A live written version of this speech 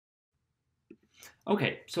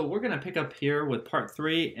Okay, so we're going to pick up here with part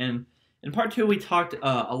three. And in part two, we talked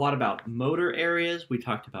a lot about motor areas. We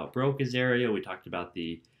talked about Broca's area. We talked about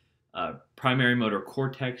the primary motor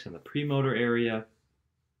cortex and the premotor area.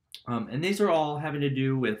 And these are all having to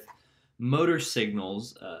do with motor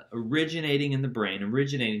signals originating in the brain,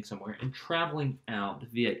 originating somewhere, and traveling out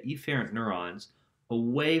via efferent neurons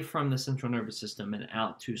away from the central nervous system and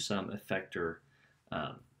out to some effector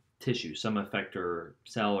um, tissue, some effector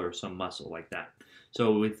cell or some muscle like that.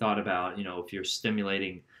 So we thought about, if you're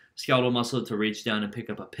stimulating skeletal muscle to reach down and pick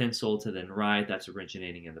up a pencil to then write, that's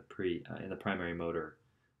originating in the primary motor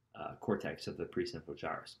cortex of the precentral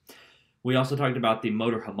gyrus. We also talked about the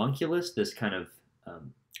motor homunculus, this kind of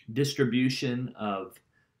distribution of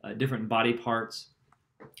different body parts,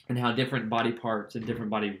 and how different body parts and different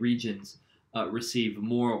body regions receive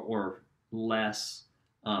more or less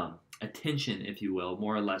attention, if you will,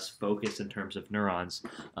 more or less focus in terms of neurons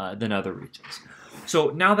than other regions. So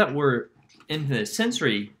now that we're in the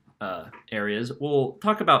sensory areas, we'll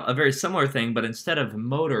talk about a very similar thing, but instead of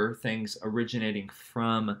motor things originating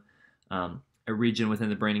from a region within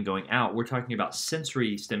the brain and going out, we're talking about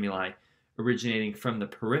sensory stimuli originating from the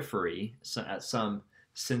periphery at some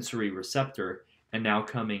sensory receptor and now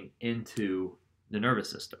coming into the nervous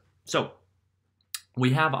system. So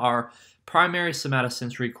we have our primary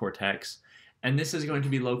somatosensory cortex, and this is going to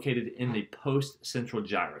be located in the post-central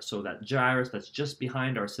gyrus. So that gyrus that's just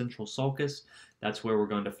behind our central sulcus, that's where we're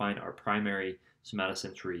going to find our primary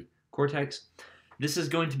somatosensory cortex. This is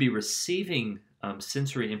going to be receiving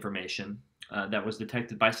sensory information that was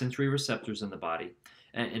detected by sensory receptors in the body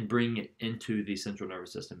and bring it into the central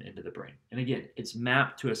nervous system, into the brain. And again, it's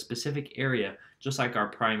mapped to a specific area, just like our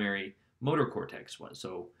primary motor cortex was.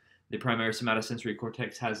 So the primary somatosensory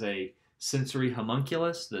cortex has a sensory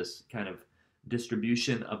homunculus, this kind of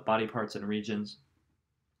distribution of body parts and regions.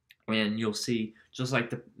 And you'll see, just like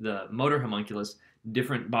the motor homunculus,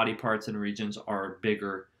 different body parts and regions are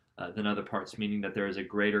bigger than other parts, meaning that there is a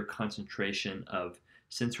greater concentration of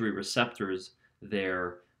sensory receptors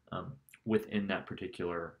there within that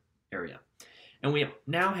particular area. And we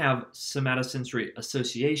now have somatosensory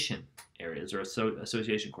association areas, or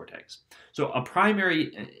association cortex. So a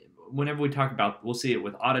primary, whenever we talk about, we'll see it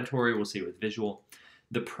with auditory, we'll see it with visual.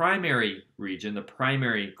 The primary region, the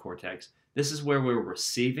primary cortex, this is where we're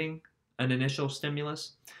receiving an initial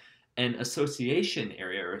stimulus. And association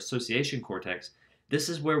area, or association cortex, this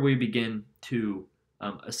is where we begin to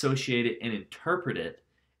associate it and interpret it,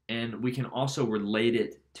 and we can also relate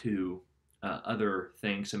it to other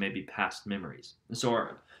things, so maybe past memories. And so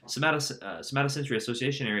our somatosensory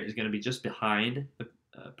association area is going to be just behind the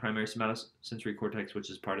primary somatosensory cortex, which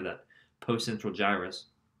is part of that post-central gyrus.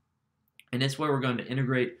 And it's where we're going to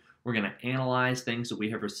integrate, we're going to analyze things that we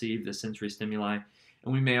have received, the sensory stimuli,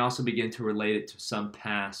 and we may also begin to relate it to some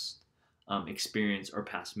past experience or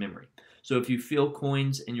past memory. So if you feel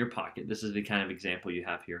coins in your pocket, this is the kind of example you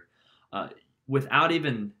have here, without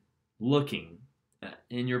even looking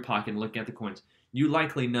in your pocket and looking at the coins, you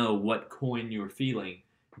likely know what coin you're feeling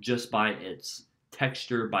just by its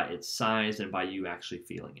texture, by its size, and by you actually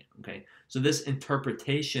feeling it. Okay, so this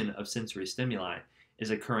interpretation of sensory stimuli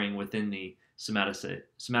is occurring within the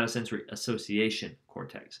somatosensory association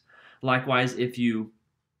cortex. Likewise, if you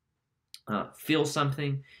feel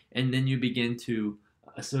something and then you begin to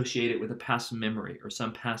associate it with a past memory or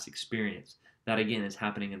some past experience, that again is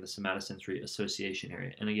happening in the somatosensory association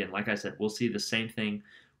area. And again, like I said, we'll see the same thing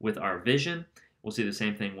with our vision. We'll see the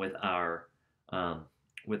same thing with our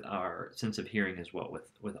sense of hearing as well,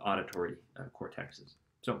 with auditory cortexes.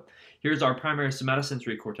 So here's our primary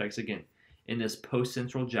somatosensory cortex, again, in this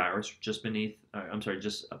post-central gyrus, just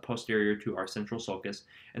posterior to our central sulcus.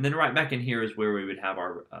 And then right back in here is where we would have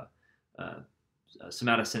our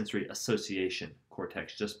somatosensory association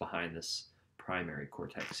cortex, just behind this primary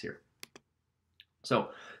cortex here. So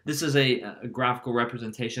this is a graphical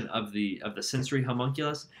representation of the sensory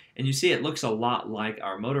homunculus, and you see it looks a lot like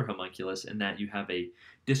our motor homunculus in that you have a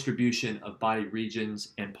distribution of body regions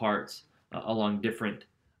and parts along different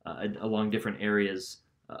areas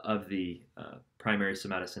of the primary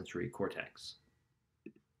somatosensory cortex.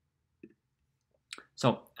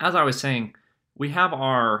 So as I was saying, we have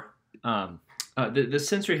our the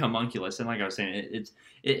sensory homunculus, and like I was saying,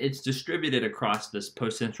 it's distributed across this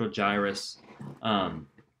post-central gyrus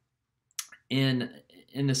in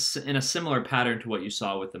a similar pattern to what you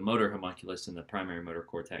saw with the motor homunculus and the primary motor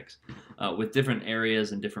cortex, with different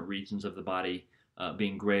areas and different regions of the body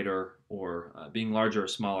being greater or being larger or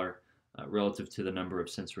smaller relative to the number of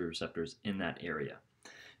sensory receptors in that area.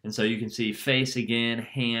 And so you can see face again,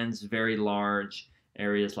 hands very large,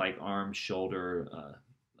 areas like arms, shoulder,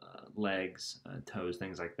 legs, toes,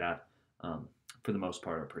 things like that, for the most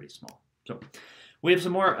part, are pretty small. So we have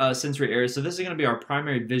some more sensory areas. So this is going to be our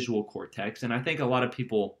primary visual cortex, and I think a lot of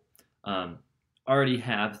people already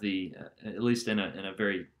have at least in a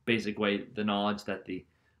very basic way, the knowledge that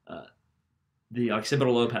the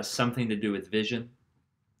occipital lobe has something to do with vision,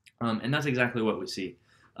 and that's exactly what we see.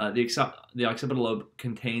 The occipital lobe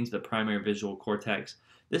contains the primary visual cortex.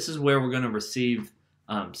 This is where we're going to receive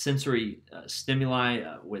sensory stimuli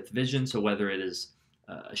with vision, so whether it is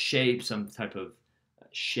a shape, some type of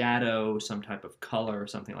shadow, some type of color,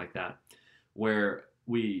 something like that, where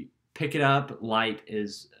we pick it up, light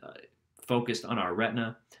is focused on our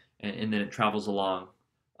retina, and then it travels along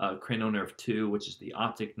cranial nerve 2, which is the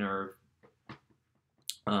optic nerve,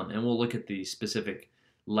 and we'll look at the specific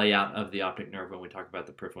layout of the optic nerve when we talk about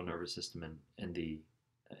the peripheral nervous system and the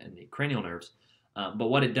cranial nerves. But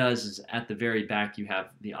what it does is at the very back you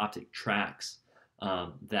have the optic tracts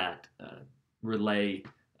that relay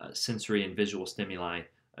sensory and visual stimuli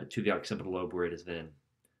to the occipital lobe where it is then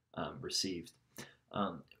received.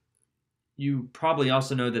 You probably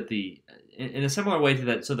also know that in a similar way to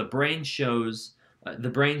that, so the brain shows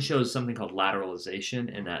something called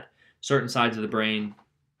lateralization, and that certain sides of the brain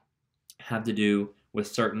have to do with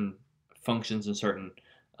certain functions and certain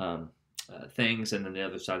things, and then the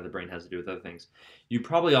other side of the brain has to do with other things. You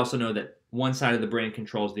probably also know that one side of the brain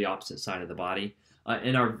controls the opposite side of the body,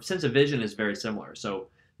 and our sense of vision is very similar. So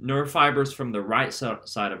nerve fibers from the right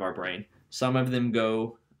side of our brain, some of them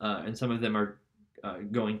go, and some of them are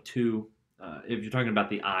going to, if you're talking about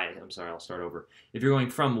the eye, I'm sorry, I'll start over. If you're going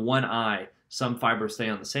from one eye, some fibers stay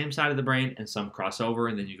on the same side of the brain and some cross over,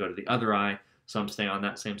 and then you go to the other eye, some stay on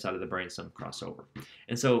that same side of the brain, some cross over.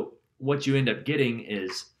 And so what you end up getting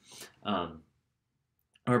is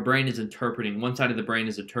our brain is interpreting, one side of the brain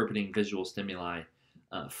is interpreting visual stimuli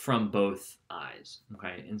from both eyes.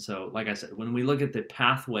 Okay, and so like I said, when we look at the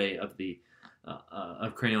pathway of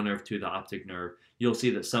of cranial nerve to the optic nerve, you'll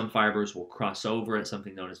see that some fibers will cross over at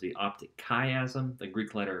something known as the optic chiasm. The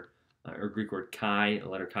Greek letter or Greek word chi, the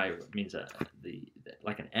letter chi means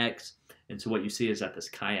like an X, and so what you see is at this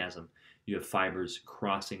chiasm, you have fibers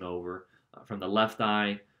crossing over from the left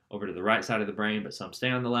eye over to the right side of the brain, but some stay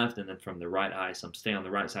on the left, and then from the right eye, some stay on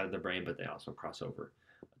the right side of the brain, but they also cross over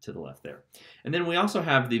to the left there. And then we also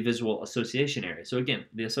have the visual association area. So again,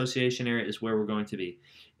 the association area is where we're going to be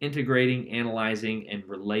integrating, analyzing, and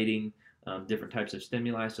relating different types of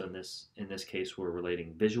stimuli. So in this case, we're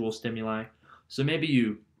relating visual stimuli. So maybe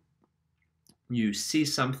you see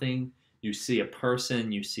something, you see a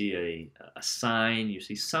person, you see a sign, you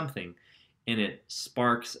see something, and it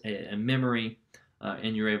sparks a memory,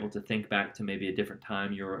 and you're able to think back to maybe a different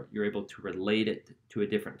time. You're able to relate it to a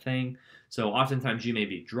different thing. So oftentimes you may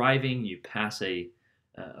be driving, you pass a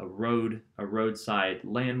roadside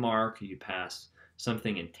landmark, you pass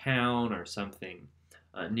something in town or something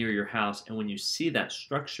near your house, and when you see that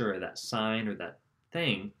structure or that sign or that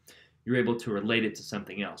thing, you're able to relate it to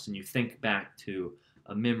something else, and you think back to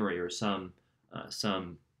a memory or some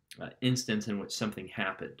instance in which something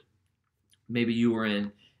happened. Maybe you were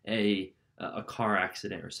in a car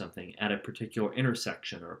accident or something at a particular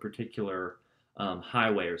intersection or a particular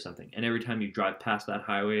highway or something, and every time you drive past that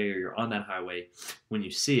highway or you're on that highway, when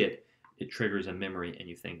you see it, it triggers a memory and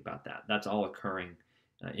you think about that. That's all occurring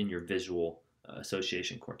in your visual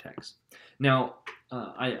association cortex. Now,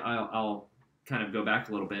 I'll kind of go back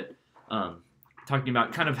a little bit, talking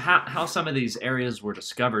about kind of how some of these areas were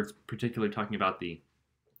discovered, particularly talking about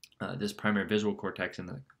this primary visual cortex and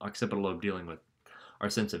the occipital lobe dealing with our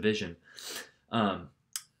sense of vision.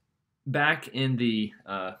 Back in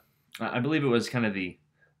I believe it was kind of the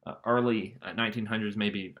early 1900s,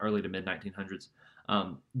 maybe early to mid 1900s,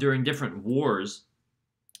 during different wars,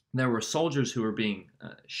 there were soldiers who were being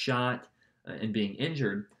shot and being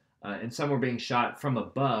injured, and some were being shot from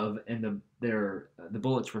above, and the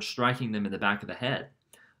bullets were striking them in the back of the head,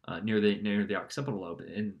 near the occipital lobe.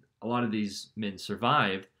 And a lot of these men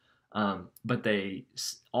survived, but they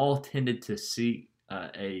all tended to see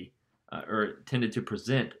or tended to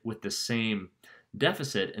present with the same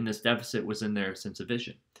deficit, and this deficit was in their sense of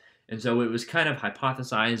vision. And so it was kind of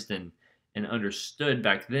hypothesized and understood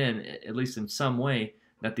back then, at least in some way,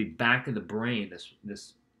 that the back of the brain,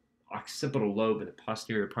 this occipital lobe in the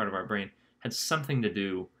posterior part of our brain, had something to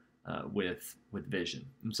do with vision.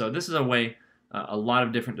 And so this is a way, a lot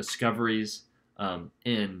of different discoveries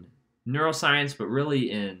in neuroscience, but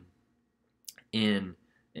really in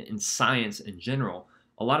science in general,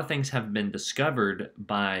 a lot of things have been discovered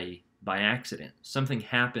by accident. Something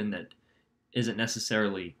happened that isn't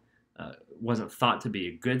necessarily wasn't thought to be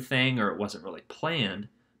a good thing, or it wasn't really planned,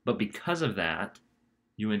 but because of that,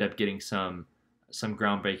 you end up getting some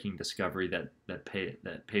groundbreaking discovery that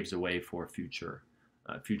paves the way for future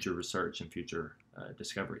research and future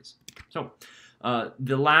discoveries. So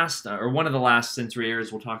the last, or one of the last sensory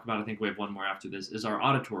areas we'll talk about, I think we have one more after this, is our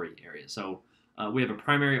auditory area. So we have a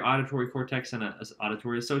primary auditory cortex and an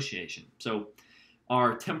auditory association. So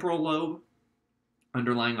our temporal lobe,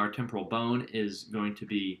 underlying our temporal bone, is going to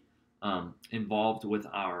be involved with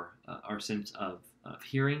our sense of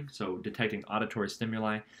hearing, so detecting auditory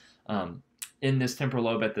stimuli. In this temporal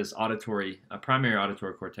lobe, at this primary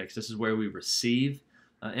auditory cortex, this is where we receive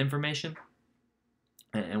information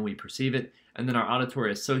and we perceive it. And then our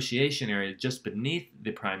auditory association area, just beneath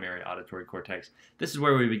the primary auditory cortex, this is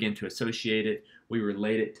where we begin to associate it. We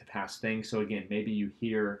relate it to past things. So again, maybe you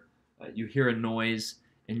hear a noise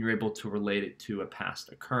and you're able to relate it to a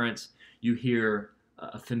past occurrence. You hear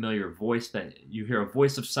a familiar voice, that you hear a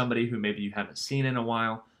voice of somebody who maybe you haven't seen in a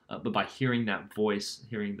while, but by hearing that voice,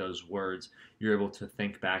 hearing those words, you're able to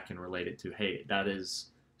think back and relate it to, hey, that is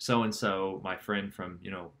so-and-so, my friend from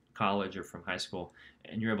college or from high school,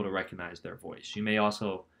 and you're able to recognize their voice. You may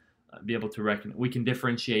also be able to recognize, we can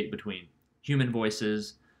differentiate between human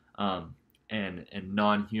voices and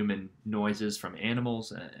non-human noises from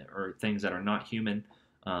animals or things that are not human,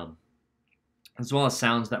 as well as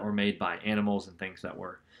sounds that were made by animals and things that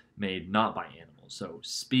were made not by animals. So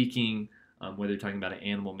speaking, whether you're talking about an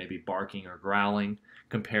animal maybe barking or growling,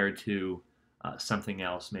 compared to something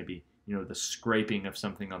else, maybe the scraping of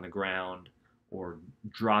something on the ground or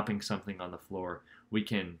dropping something on the floor, we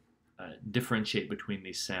can differentiate between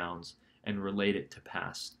these sounds and relate it to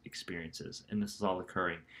past experiences. And this is all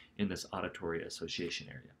occurring in this auditory association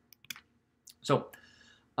area. So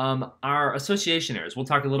our association areas, we'll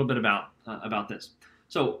talk a little bit about this.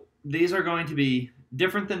 So these are going to be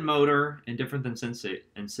different than motor and different than sensory,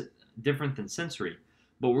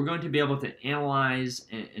 but we're going to be able to analyze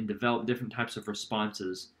and develop different types of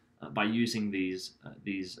responses by using these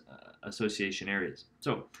association areas.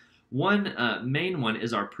 So one main one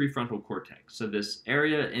is our prefrontal cortex. So this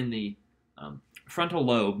area in the frontal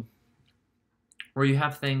lobe where you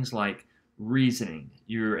have things like reasoning,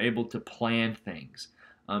 you're able to plan things.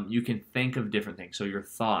 You can think of different things. So your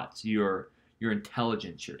thoughts, your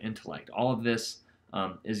intelligence, your intellect, all of this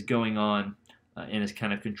is going on and is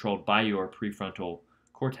kind of controlled by your prefrontal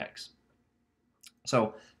cortex.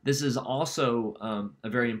 So this is also a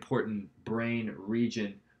very important brain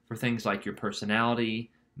region for things like your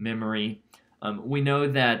personality, memory. We know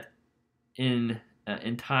that in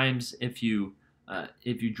times if you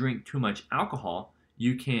drink too much alcohol,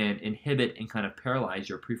 you can inhibit and kind of paralyze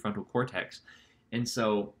your prefrontal cortex. And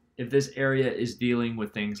so if this area is dealing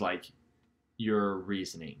with things like your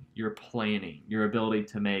reasoning, your planning, your ability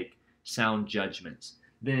to make sound judgments,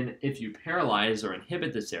 then if you paralyze or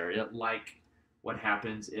inhibit this area, like what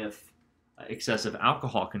happens if excessive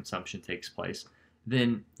alcohol consumption takes place,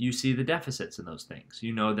 then you see the deficits in those things.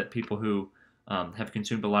 You know that people who have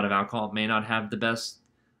consumed a lot of alcohol may not have the best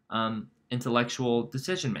intellectual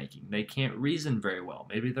decision making. They can't reason very well.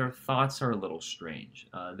 Maybe their thoughts are a little strange.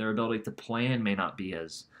 Their ability to plan may not be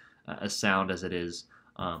as sound as it is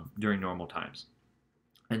during normal times.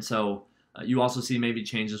 And so you also see maybe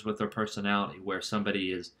changes with their personality, where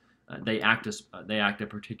somebody is they act a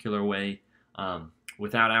particular way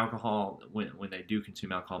without alcohol. When they do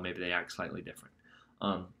consume alcohol, maybe they act slightly different.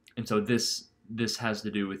 And so this has to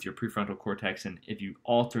do with your prefrontal cortex, and if you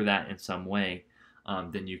alter that in some way,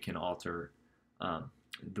 then you can alter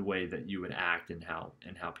the way that you would act and how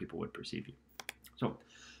people would perceive you. So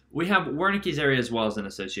we have Wernicke's area as well as an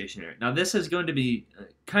association area. Now this is going to be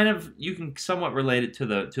kind of, you can somewhat relate it to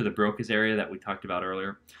the Broca's area that we talked about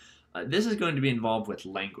earlier. This is going to be involved with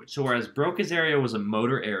language. So whereas Broca's area was a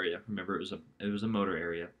motor area, remember it was a motor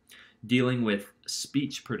area, dealing with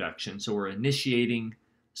speech production. So we're initiating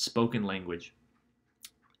spoken language.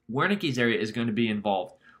 Wernicke's area is going to be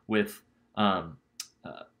involved with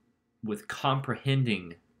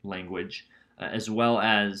comprehending language, as well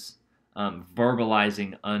as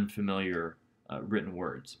verbalizing unfamiliar written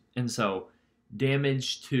words. And so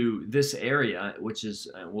damage to this area, which is,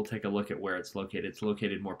 we'll take a look at where it's located. It's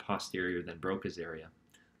located more posterior than Broca's area,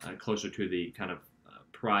 closer to the kind of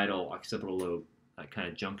parietal occipital lobe kind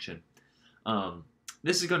of junction.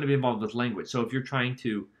 This is going to be involved with language. So if you're trying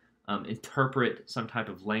to interpret some type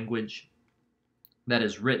of language that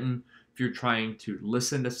is written, if you're trying to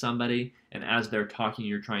listen to somebody and as they're talking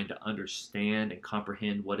you're trying to understand and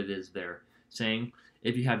comprehend what it is they're saying,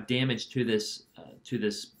 if you have damage to this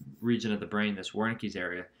region of the brain, this Wernicke's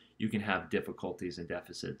area, you can have difficulties and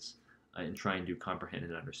deficits in trying to comprehend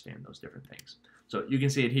and understand those different things. So you can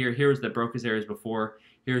see it here. Here's the Broca's areas before.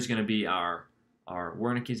 Here's going to be our our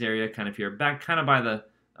Wernicke's area, kind of here, back kind of by the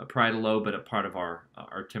parietal lobe, but a part of our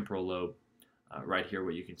temporal lobe, right here,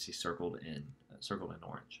 what you can see circled in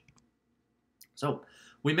orange. So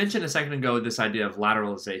we mentioned a second ago this idea of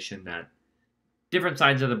lateralization, that different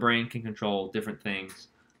sides of the brain can control different things.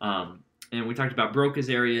 And we talked about Broca's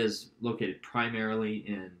area is located primarily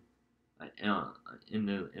in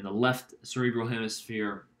the left cerebral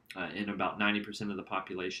hemisphere in about 90% of the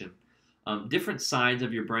population. Different sides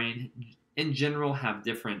of your brain, in general, have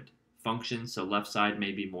different functions. So left side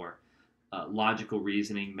may be more logical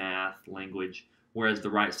reasoning, math, language, whereas the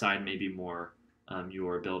right side may be more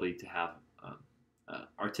your ability to have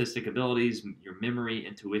artistic abilities, your memory,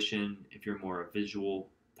 intuition, if you're more a visual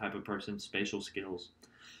type of person, spatial skills.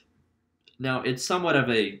 Now, it's somewhat of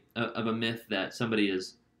a myth that somebody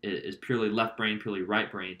is purely left brain, purely right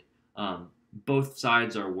brained. Both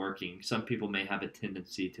sides are working. Some people may have a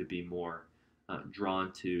tendency to be more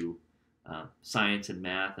drawn to science and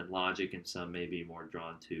math and logic, and some may be more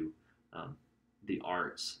drawn to the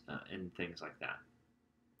arts and things like that.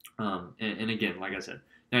 And again, like I said,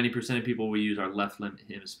 90% of people, we use our left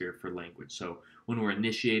hemisphere for language. So when we're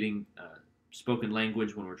initiating spoken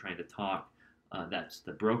language, when we're trying to talk, that's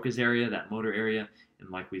the Broca's area, that motor area. And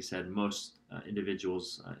like we said, most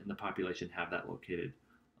individuals in the population have that located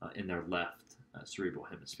in their left cerebral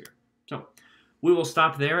hemisphere. So we will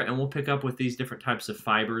stop there, and we'll pick up with these different types of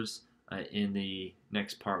fibers in the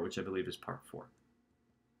next part, which I believe is part 4.